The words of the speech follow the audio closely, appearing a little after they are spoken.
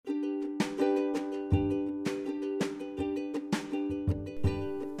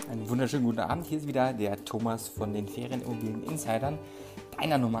wunderschönen guten Abend. Hier ist wieder der Thomas von den Ferienimmobilien Insidern,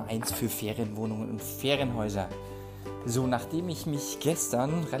 deiner Nummer 1 für Ferienwohnungen und Ferienhäuser. So, nachdem ich mich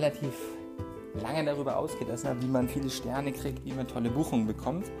gestern relativ lange darüber ausgelassen habe, wie man viele Sterne kriegt, wie man tolle Buchungen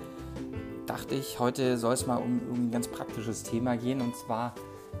bekommt, dachte ich, heute soll es mal um ein ganz praktisches Thema gehen. Und zwar,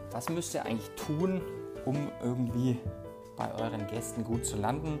 was müsst ihr eigentlich tun, um irgendwie bei euren Gästen gut zu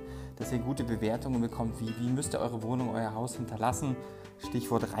landen, dass ihr gute Bewertungen bekommt, wie müsst ihr eure Wohnung, euer Haus hinterlassen,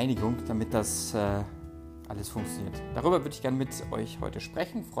 Stichwort Reinigung, damit das alles funktioniert. Darüber würde ich gerne mit euch heute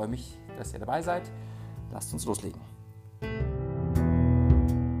sprechen, freue mich, dass ihr dabei seid. Lasst uns loslegen.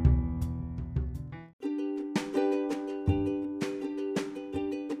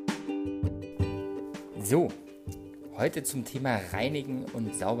 So, heute zum Thema Reinigen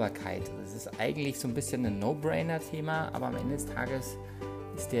und Sauberkeit. Das ist eigentlich so ein bisschen ein No-Brainer-Thema, aber am Ende des Tages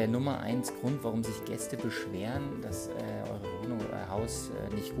ist der Nummer 1 Grund, warum sich Gäste beschweren, dass eure Wohnung oder euer Haus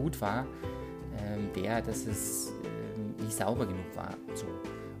nicht gut war, dass es nicht sauber genug war. So.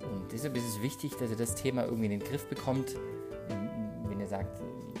 Und deshalb ist es wichtig, dass ihr das Thema irgendwie in den Griff bekommt. Wenn ihr sagt,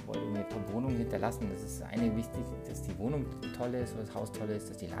 ihr wollt irgendwie eine Top-Wohnung hinterlassen, das ist eine wichtig, dass die Wohnung toll ist oder das Haus toll ist,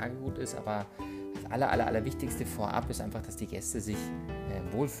 dass die Lage gut ist, aber das Allerwichtigste vorab ist einfach, dass die Gäste sich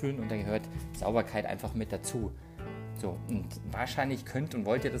wohlfühlen und da gehört Sauberkeit einfach mit dazu. So, und wahrscheinlich könnt und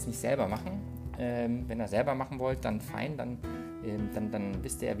wollt ihr das nicht selber machen. Wenn ihr selber machen wollt, dann fein, dann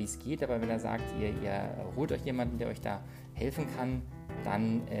wisst ihr ja, wie es geht. Aber wenn ihr sagt, ihr holt euch jemanden, der euch da helfen kann,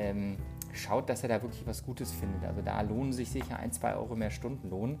 dann schaut, dass ihr da wirklich was Gutes findet. Also da lohnen sich sicher 1-2 Euro mehr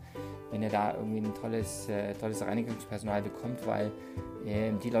Stundenlohn, wenn ihr da irgendwie ein tolles Reinigungspersonal bekommt, weil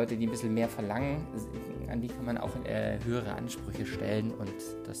die Leute, die ein bisschen mehr verlangen, an die kann man auch höhere Ansprüche stellen und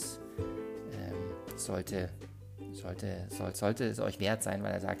das sollte es euch wert sein,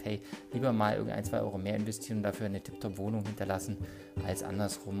 weil er sagt, hey, lieber mal irgendwie 1-2 Euro mehr investieren und dafür eine Tiptop-Wohnung hinterlassen, als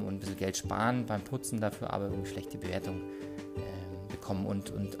andersrum und ein bisschen Geld sparen beim Putzen, dafür aber irgendwie schlechte Bewertungen bekommen.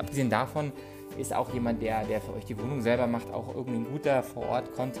 Und abgesehen davon ist auch jemand, der für euch die Wohnung selber macht, auch irgendwie ein guter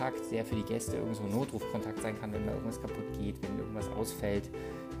Vor-Ort-Kontakt, der für die Gäste irgendwie so ein Notrufkontakt sein kann, wenn mal irgendwas kaputt geht, wenn irgendwas ausfällt,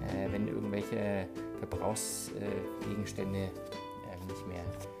 wenn irgendwelche Verbrauchsgegenstände nicht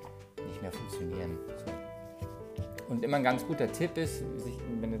mehr funktionieren. So. Und immer ein ganz guter Tipp ist,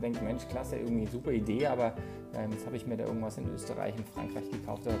 wenn ihr denkt, Mensch, klasse, irgendwie super Idee, aber jetzt habe ich mir da irgendwas in Österreich, in Frankreich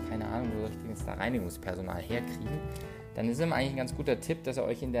gekauft oder keine Ahnung, wo soll ich denn jetzt da Reinigungspersonal herkriegen, dann ist immer eigentlich ein ganz guter Tipp, dass ihr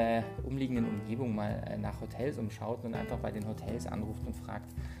euch in der umliegenden Umgebung mal nach Hotels umschaut und einfach bei den Hotels anruft und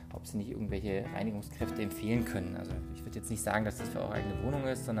fragt, ob sie nicht irgendwelche Reinigungskräfte empfehlen können. Also ich würde jetzt nicht sagen, dass das für eure eigene Wohnung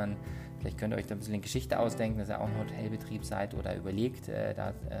ist, sondern vielleicht könnt ihr euch da ein bisschen eine Geschichte ausdenken, dass ihr auch ein Hotelbetrieb seid oder überlegt,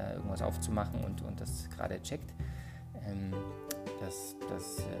 da irgendwas aufzumachen und das gerade checkt. Da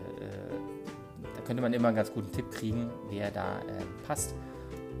könnte man immer einen ganz guten Tipp kriegen, wer da passt.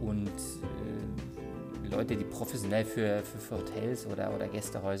 Und Leute, die professionell für Hotels oder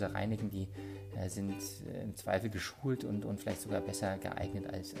Gästehäuser reinigen, die sind im Zweifel geschult und vielleicht sogar besser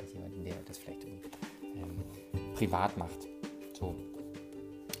geeignet als jemand, der das vielleicht privat macht. So.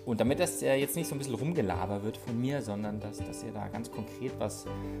 Und damit das jetzt nicht so ein bisschen Rumgelaber wird von mir, sondern dass ihr da ganz konkret was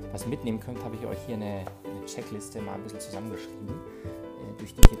mitnehmen könnt, habe ich euch hier eine Checkliste mal ein bisschen zusammengeschrieben,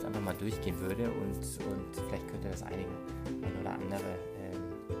 durch die ich jetzt einfach mal durchgehen würde und vielleicht könnt ihr das ein oder andere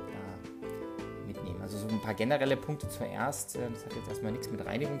da mitnehmen. Also so ein paar generelle Punkte zuerst, das hat jetzt erstmal nichts mit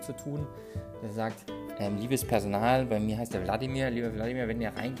Reinigung zu tun. Der sagt, liebes Personal, bei mir heißt der Wladimir, lieber Wladimir, wenn ihr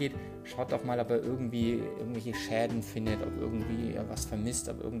reingeht, schaut doch mal, ob er irgendwelche Schäden findet, ob irgendwie was vermisst,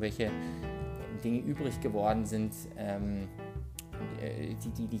 ob irgendwelche Dinge übrig geworden sind,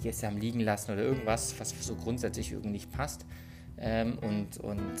 die Gäste haben liegen lassen oder irgendwas, was so grundsätzlich irgendwie nicht passt, und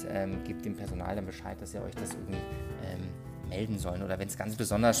gebt dem Personal dann Bescheid, dass ihr euch das irgendwie melden sollen, oder wenn es ganz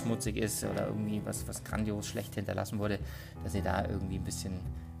besonders schmutzig ist oder irgendwie was grandios schlecht hinterlassen wurde, dass ihr da irgendwie ein bisschen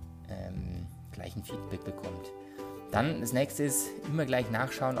gleich ein Feedback bekommt. Dann das nächste ist, immer gleich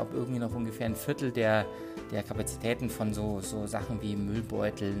nachschauen, ob irgendwie noch ungefähr ein Viertel der Kapazitäten von so Sachen wie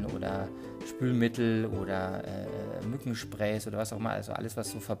Müllbeuteln oder Spülmittel oder Mückensprays oder was auch immer, also alles,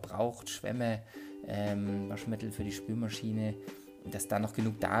 was so verbraucht, Schwämme, Waschmittel für die Spülmaschine, dass da noch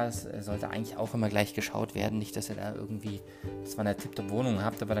genug da ist, sollte eigentlich auch immer gleich geschaut werden. Nicht, dass ihr da irgendwie zwar eine Tipptopp-Wohnung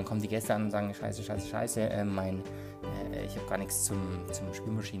habt, aber dann kommen die Gäste an und sagen, scheiße, ich habe gar nichts zum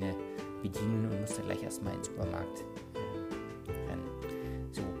Spülmaschine bedienen und muss da gleich erstmal in den Supermarkt rennen.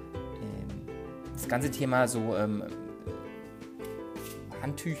 So, das ganze Thema so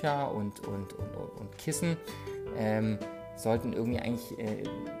Handtücher und Kissen sollten irgendwie eigentlich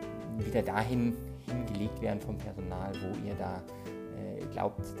wieder dahin hingelegt werden vom Personal, wo ihr da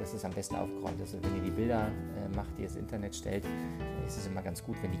glaubt, dass es am besten aufgeräumt ist. Also wenn ihr die Bilder macht, die ihr ins Internet stellt, ist es immer ganz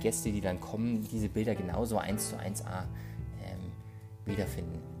gut, wenn die Gäste, die dann kommen, diese Bilder genauso 1:1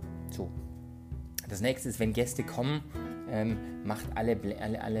 wiederfinden. So. Das nächste ist, wenn Gäste kommen, macht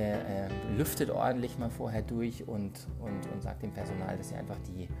lüftet ordentlich mal vorher durch und sagt dem Personal, dass sie einfach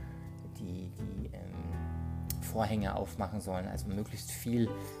die Vorhänge aufmachen sollen, also möglichst viel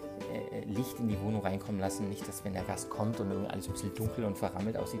Licht in die Wohnung reinkommen lassen, nicht, dass wenn der Gast kommt und irgendwie alles ein bisschen dunkel und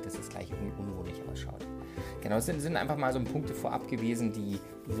verrammelt aussieht, dass das gleich irgendwie unwohnlich ausschaut. Genau, das sind einfach mal so Punkte vorab gewesen, die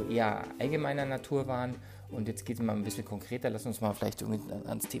so eher allgemeiner Natur waren, und jetzt geht es mal ein bisschen konkreter. Lass uns mal vielleicht irgendwie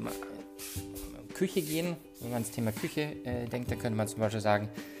ans Thema Küche gehen. Wenn man ans Thema Küche denkt, dann könnte man zum Beispiel sagen,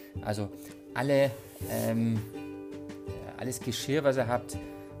 also alles Geschirr, was ihr habt,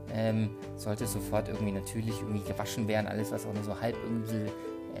 sollte sofort irgendwie gewaschen werden. Alles, was auch nur so halb irgendwie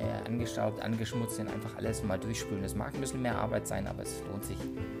angestaubt, angeschmutzt sind, einfach alles mal durchspülen. Das mag ein bisschen mehr Arbeit sein, aber es lohnt sich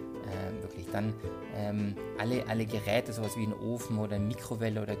wirklich. Dann alle Geräte, sowas wie ein Ofen oder eine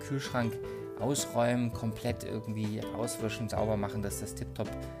Mikrowelle oder Kühlschrank, ausräumen, komplett irgendwie auswischen, sauber machen, dass das tiptop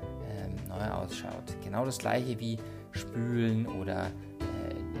neu ausschaut. Genau das gleiche wie Spülen oder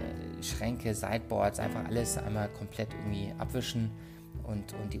Schränke, Sideboards, einfach alles einmal komplett irgendwie abwischen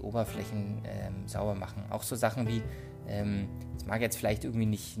und die Oberflächen sauber machen. Auch so Sachen wie, das mag jetzt vielleicht irgendwie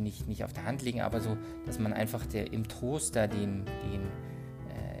nicht auf der Hand liegen, aber so, dass man einfach im Toaster den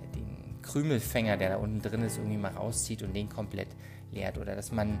Krümelfänger, der da unten drin ist, irgendwie mal rauszieht und den komplett leert. Oder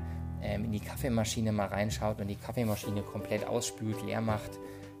dass man in die Kaffeemaschine mal reinschaut und die Kaffeemaschine komplett ausspült, leer macht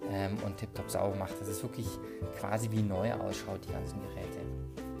und tiptop sauber macht, dass es wirklich quasi wie neu ausschaut, die ganzen Geräte.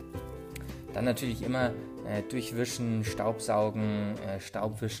 Dann natürlich immer durchwischen, Staubsaugen,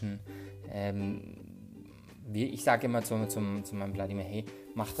 Staubwischen. Ich sage immer zu meinem Vladimir, hey,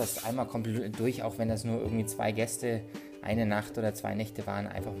 mach das einmal komplett durch, auch wenn das nur irgendwie 2 Gäste eine Nacht oder 2 Nächte waren,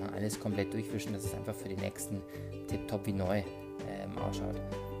 einfach mal alles komplett durchwischen, dass es einfach für die nächsten tiptop wie neu ausschaut.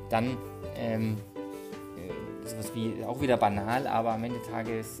 Dann sowas wie, auch wieder banal, aber am Ende des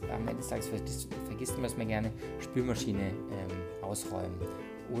Tages vergisst man es mir gerne, Spülmaschine ausräumen.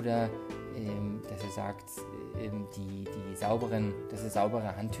 Oder dass er sagt, dass er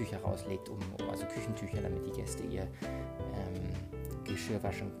saubere Handtücher rauslegt, also Küchentücher, damit die Gäste ihr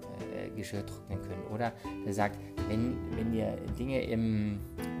Geschirr trocknen können. Oder er sagt, wenn ihr Dinge im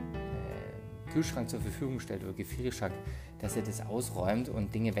Kühlschrank zur Verfügung stellt oder Gefrierschrank, dass ihr das ausräumt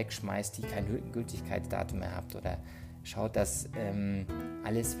und Dinge wegschmeißt, die kein Gültigkeitsdatum mehr habt. Oder schaut, dass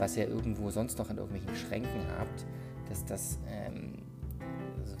alles, was ihr irgendwo sonst noch in irgendwelchen Schränken habt, dass das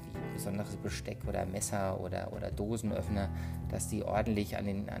also wie besonderes Besteck oder Messer oder Dosenöffner, dass die ordentlich an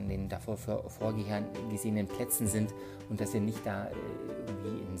den davor vorgesehenen Plätzen sind und dass ihr nicht da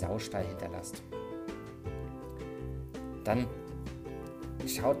irgendwie einen Saustall hinterlasst. Dann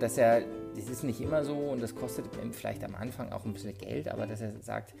schaut, dass das ist nicht immer so und das kostet vielleicht am Anfang auch ein bisschen Geld, aber dass er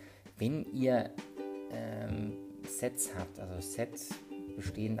sagt, wenn ihr Sets habt, also Sets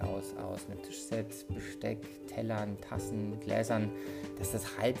bestehend aus einem Tischset, Besteck, Tellern, Tassen, Gläsern, dass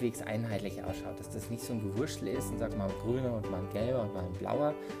das halbwegs einheitlich ausschaut, dass das nicht so ein Gewurschtel ist und sagt mal ein grüner und mal ein gelber und mal ein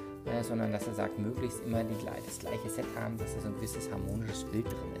blauer, sondern dass er sagt, möglichst immer das gleiche Set haben, dass da so ein gewisses harmonisches Bild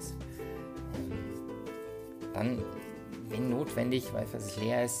drin ist. Dann, wenn notwendig, weil es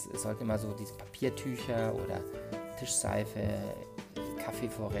leer ist, sollten immer so diese Papiertücher oder Tischseife,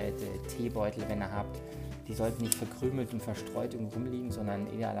 Kaffeevorräte, Teebeutel, wenn ihr habt, die sollten nicht verkrümelt und verstreut irgendwo rumliegen, sondern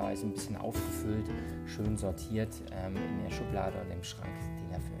idealerweise ein bisschen aufgefüllt, schön sortiert in der Schublade oder im Schrank, den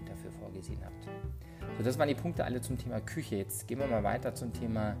ihr dafür vorgesehen habt. So, das waren die Punkte alle zum Thema Küche. Jetzt gehen wir mal weiter zum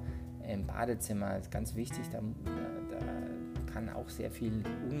Thema Badezimmer. Das ist ganz wichtig, da kann auch sehr viel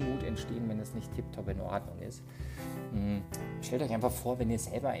Unmut entstehen, wenn das nicht tiptop in Ordnung ist. Stellt euch einfach vor, wenn ihr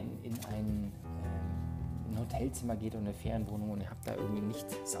selber in ein Hotelzimmer geht oder eine Ferienwohnung und ihr habt da irgendwie nicht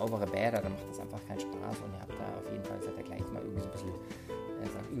saubere Bäder, dann macht das einfach keinen Spaß und ihr habt da auf jeden Fall, seid ihr gleich mal irgendwie so ein bisschen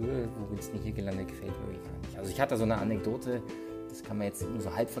sagt, wo bin ich denn hier gelandet, gefällt mir irgendwie gar nicht. Also ich hatte so eine Anekdote, das kann man jetzt nur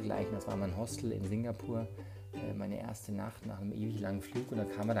so halb vergleichen, das war mein Hostel in Singapur, meine erste Nacht nach einem ewig langen Flug und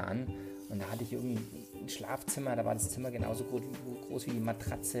dann kam er da an und da hatte ich irgendwie ein Schlafzimmer, da war das Zimmer genauso groß wie die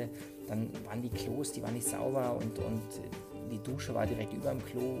Matratze, dann waren die Klos, die waren nicht sauber und die Dusche war direkt über dem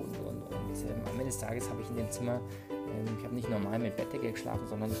Klo und am Ende des Tages habe ich in dem Zimmer, ich habe nicht normal mit Bettdecke geschlafen,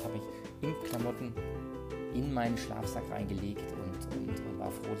 sondern ich habe mich in Klamotten in meinen Schlafsack reingelegt und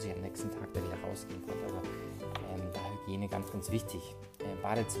war froh, dass ich am nächsten Tag da wieder rausgehen konnte. Also da Hygiene ganz, ganz wichtig.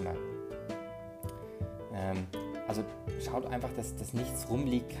 Badezimmer. Also schaut einfach, dass nichts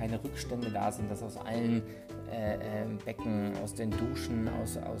rumliegt, keine Rückstände da sind, dass aus allen Becken, aus den Duschen,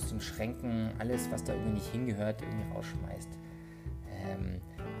 aus den Schränken, alles, was da irgendwie nicht hingehört, irgendwie rausschmeißt.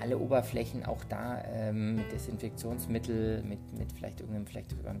 alle Oberflächen auch da mit Desinfektionsmittel, mit vielleicht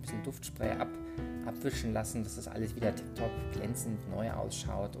sogar ein bisschen Duftspray abwischen lassen, dass das alles wieder tipptopp glänzend neu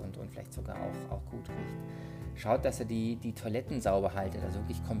ausschaut und vielleicht sogar auch gut riecht. Schaut, dass ihr die Toiletten sauber haltet, also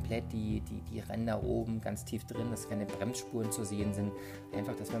wirklich komplett die Ränder oben ganz tief drin, dass keine Bremsspuren zu sehen sind.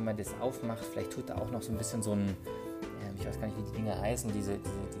 Einfach, dass wenn man das aufmacht, vielleicht tut da auch noch so ein bisschen so ein, ich weiß gar nicht, wie die Dinger heißen, diese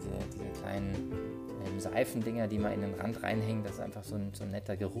kleinen Seifendinger, die man in den Rand reinhängen, dass einfach so ein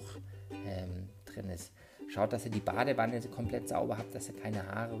netter Geruch drin ist. Schaut, dass ihr die Badewanne komplett sauber habt, dass ihr keine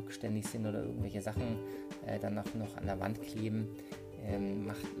Haare rückständig sind oder irgendwelche Sachen dann noch an der Wand kleben.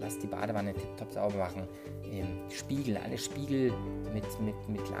 Lasst die Badewanne tipptopp sauber machen. Spiegel, alle Spiegel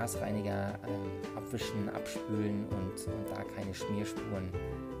mit Glasreiniger abwischen, abspülen und da keine Schmierspuren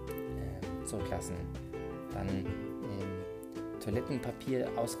zurücklassen. Dann Toilettenpapier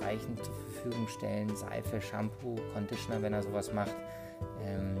ausreichend zur Verfügung stellen, Seife, Shampoo, Conditioner, wenn er sowas macht.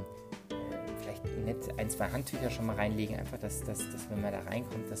 Vielleicht nett 1-2 Handtücher schon mal reinlegen, einfach, dass wenn man da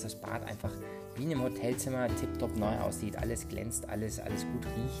reinkommt, dass das Bad einfach wie in einem Hotelzimmer tipptopp neu aussieht, alles glänzt, alles gut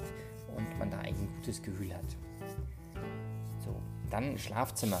riecht und man da eigentlich ein gutes Gefühl hat. So, dann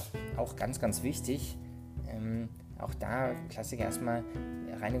Schlafzimmer, auch ganz, ganz wichtig. Auch da Klassiker erstmal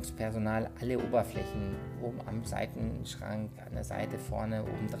Reinigungspersonal, alle Oberflächen oben am Seitenschrank, an der Seite, vorne,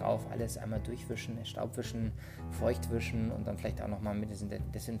 oben drauf, alles einmal durchwischen, Staubwischen, Feuchtwischen und dann vielleicht auch nochmal mit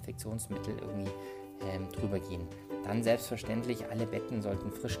Desinfektionsmittel irgendwie drüber gehen. Dann selbstverständlich, alle Betten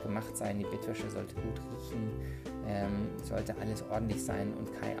sollten frisch gemacht sein, die Bettwäsche sollte gut riechen, sollte alles ordentlich sein und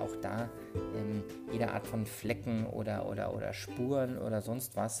auch da jede Art von Flecken oder Spuren oder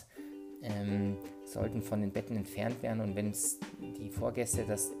sonst was sollten von den Betten entfernt werden und wenn die Vorgäste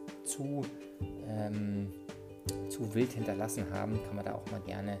das zu wild hinterlassen haben, kann man da auch mal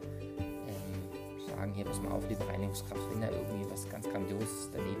gerne sagen, hier pass mal auf, liebe Reinigungskraft, wenn da irgendwie was ganz Grandioses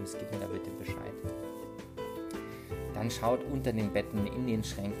daneben ist, gib mir da bitte Bescheid. Dann schaut unter den Betten, in den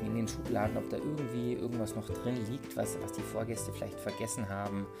Schränken, in den Schubladen, ob da irgendwie irgendwas noch drin liegt, was die Vorgäste vielleicht vergessen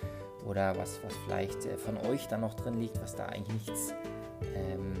haben oder was vielleicht von euch da noch drin liegt, was da eigentlich nichts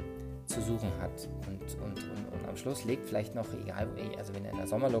zu suchen hat. Und am Schluss legt vielleicht noch, egal, also wenn ihr in der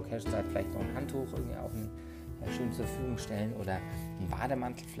Sommerlocation seid, vielleicht noch ein Handtuch irgendwie auch schön zur Verfügung stellen oder einen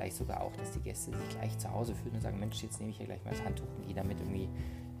Bademantel, vielleicht sogar auch, dass die Gäste sich gleich zu Hause fühlen und sagen, Mensch, jetzt nehme ich hier gleich mal das Handtuch und gehe damit irgendwie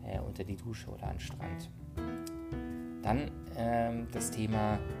unter die Dusche oder an den Strand. Dann das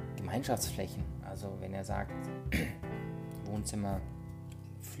Thema Gemeinschaftsflächen, also wenn ihr sagt, Wohnzimmer,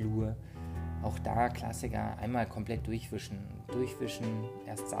 Flur, auch da Klassiker, einmal komplett durchwischen,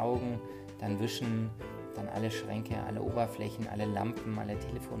 erst saugen, dann wischen, dann alle Schränke, alle Oberflächen, alle Lampen, alle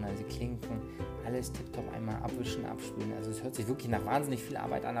Telefone, alle Klinken, alles tipptopp einmal abwischen, abspülen. Also es hört sich wirklich nach wahnsinnig viel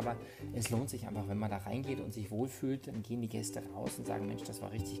Arbeit an, aber es lohnt sich einfach, wenn man da reingeht und sich wohlfühlt, dann gehen die Gäste raus und sagen, Mensch, das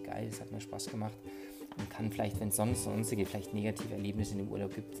war richtig geil, das hat mir Spaß gemacht und kann vielleicht, wenn es sonstige vielleicht negative Erlebnisse in dem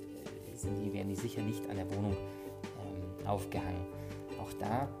Urlaub gibt, werden die sicher nicht an der Wohnung aufgehangen. Auch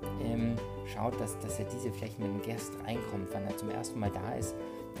da schaut, dass er diese Flächen, wenn ein Gast reinkommt, wenn er zum ersten Mal da ist,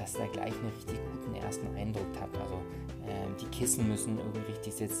 dass er gleich einen richtig guten ersten Eindruck hat. Also die Kissen müssen irgendwie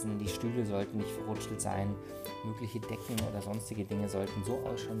richtig sitzen, die Stühle sollten nicht verrutschelt sein, mögliche Decken oder sonstige Dinge sollten so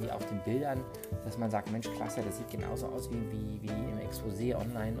ausschauen wie auf den Bildern, dass man sagt, Mensch, klasse, das sieht genauso aus wie im Exposé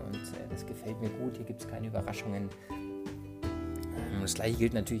online und das gefällt mir gut, hier gibt es keine Überraschungen. Das gleiche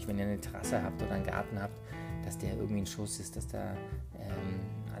gilt natürlich, wenn ihr eine Terrasse habt oder einen Garten habt, dass der irgendwie ein Schuss ist, dass da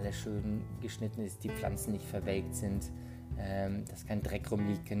alles schön geschnitten ist, die Pflanzen nicht verwelkt sind, dass kein Dreck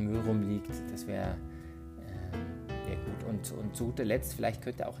rumliegt, kein Müll rumliegt, das wäre gut. Und zu guter Letzt, vielleicht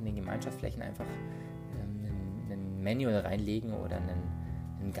könnt ihr auch in den Gemeinschaftsflächen einfach einen Manual reinlegen oder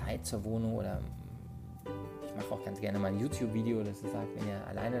einen Guide zur Wohnung oder ich mache auch ganz gerne mal ein YouTube-Video, das sagt, wenn ihr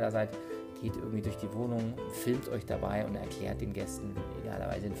alleine da seid, geht irgendwie durch die Wohnung, filmt euch dabei und erklärt den Gästen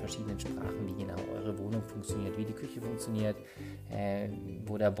idealerweise in verschiedenen Sprachen, wie genau eure Wohnung funktioniert, wie die Küche funktioniert,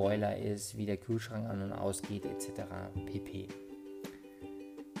 wo der Boiler ist, wie der Kühlschrank an und ausgeht, etc. pp.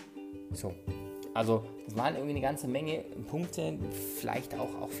 So, also das waren irgendwie eine ganze Menge Punkte, vielleicht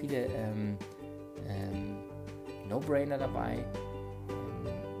auch viele No-Brainer dabei,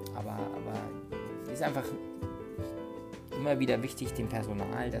 aber ist einfach immer wieder wichtig, dem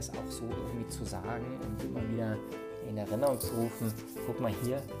Personal das auch so irgendwie zu sagen und immer wieder in Erinnerung zu rufen, guck mal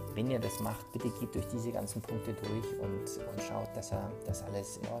hier, wenn ihr das macht, bitte geht durch diese ganzen Punkte durch und schaut, dass das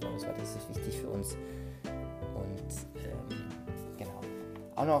alles in Ordnung ist, weil das ist wichtig für uns. Und genau.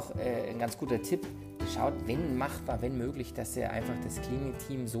 Auch noch ein ganz guter Tipp, schaut, wenn machbar, wenn möglich, dass ihr einfach das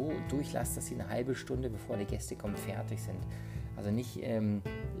Cleaning-Team so durchlasst, dass sie eine halbe Stunde, bevor die Gäste kommen, fertig sind. Also nicht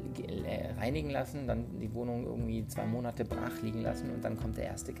reinigen lassen, dann die Wohnung irgendwie 2 Monate brach liegen lassen und dann kommt der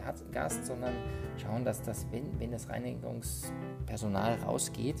erste Gast, sondern schauen, dass das, wenn das Reinigungspersonal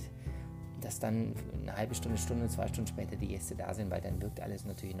rausgeht, dass dann eine halbe Stunde, 2 Stunden später die Gäste da sind, weil dann wirkt alles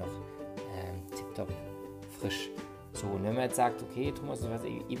natürlich noch tipptopp frisch. So, und wenn man jetzt sagt, okay, Thomas, das war eine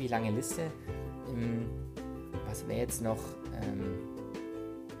ewig lange Liste, was wäre jetzt noch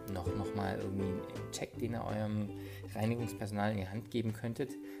mal irgendwie ein Check, den ihr eurem Reinigungspersonal in die Hand geben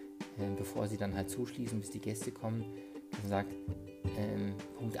könntet, bevor sie dann halt zuschließen, bis die Gäste kommen, und sagt,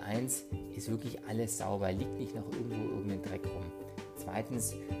 Punkt 1 ist wirklich alles sauber, liegt nicht noch irgendwo irgendein Dreck rum.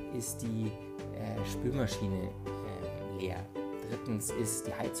 Zweitens ist die Spülmaschine leer. Drittens ist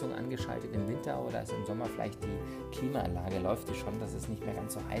die Heizung angeschaltet im Winter oder ist im Sommer vielleicht die Klimaanlage, läuft die schon, dass es nicht mehr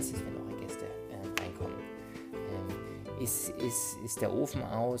ganz so heiß ist, wenn eure Gäste reinkommen. Ist der Ofen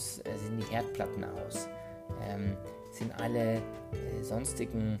aus, sind die Herdplatten aus, sind alle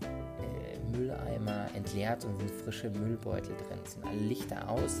sonstigen Mülleimer entleert und sind frische Müllbeutel drin, sind alle Lichter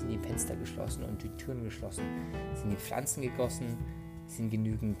aus, sind die Fenster geschlossen und die Türen geschlossen, sind die Pflanzen gegossen, sind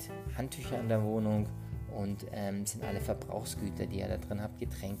genügend Handtücher in der Wohnung und sind alle Verbrauchsgüter, die ihr da drin habt,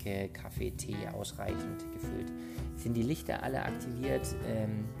 Getränke, Kaffee, Tee ausreichend gefüllt. Sind die Lichter alle aktiviert,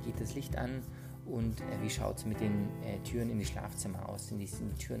 geht das Licht an und wie schaut es mit den Türen in die Schlafzimmer aus? Sind die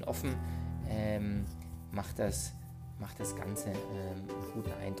Türen offen? Macht das Ganze einen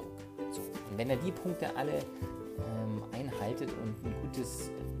guten Eindruck. So. Und wenn ihr die Punkte alle einhaltet und ein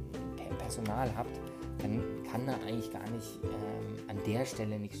gutes Personal habt, dann kann da eigentlich gar nicht an der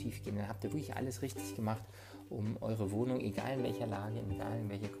Stelle nichts schief gehen. Dann habt ihr wirklich alles richtig gemacht, um eure Wohnung, egal in welcher Lage, egal in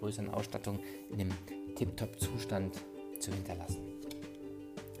welcher Größe und Ausstattung, in einem Tip-Top-Zustand zu hinterlassen.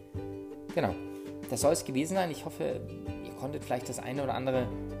 Genau, das soll es gewesen sein. Ich hoffe, ihr konntet vielleicht das eine oder andere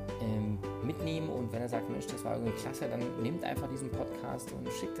mitnehmen und wenn ihr sagt, Mensch, das war irgendwie klasse, dann nehmt einfach diesen Podcast und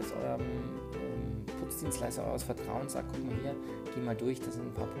schickt es eurem Putzdienstleister eures Vertrauens, sagt, guck mal hier, geh mal durch, da sind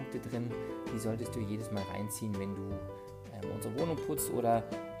ein paar Punkte drin, die solltest du jedes Mal reinziehen, wenn du unsere Wohnung putzt, oder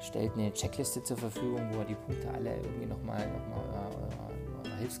stellt eine Checkliste zur Verfügung, wo ihr die Punkte alle irgendwie nochmal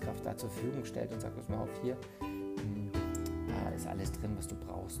eurer Hilfskraft da zur Verfügung stellt und sagt, pass mal auf, hier, da ist alles drin, was du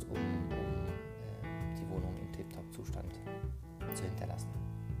brauchst, um die Wohnung im Tip-Top-Zustand zu hinterlassen.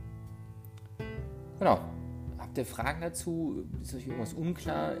 Genau. Habt ihr Fragen dazu? Ist euch irgendwas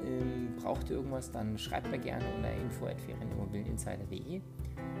unklar? Braucht ihr irgendwas? Dann schreibt mir gerne unter info@ferienimmobilieninsider.de. Ich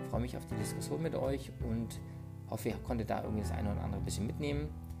freue mich auf die Diskussion mit euch und hoffe, ihr konntet da irgendwie das eine oder andere ein bisschen mitnehmen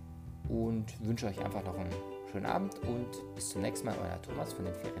und wünsche euch einfach noch einen schönen Abend und bis zum nächsten Mal. Euer Thomas von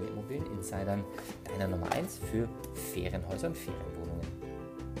den Ferieninmobilieninsidern, deiner Nummer 1 für Ferienhäuser und Ferienwohnungen.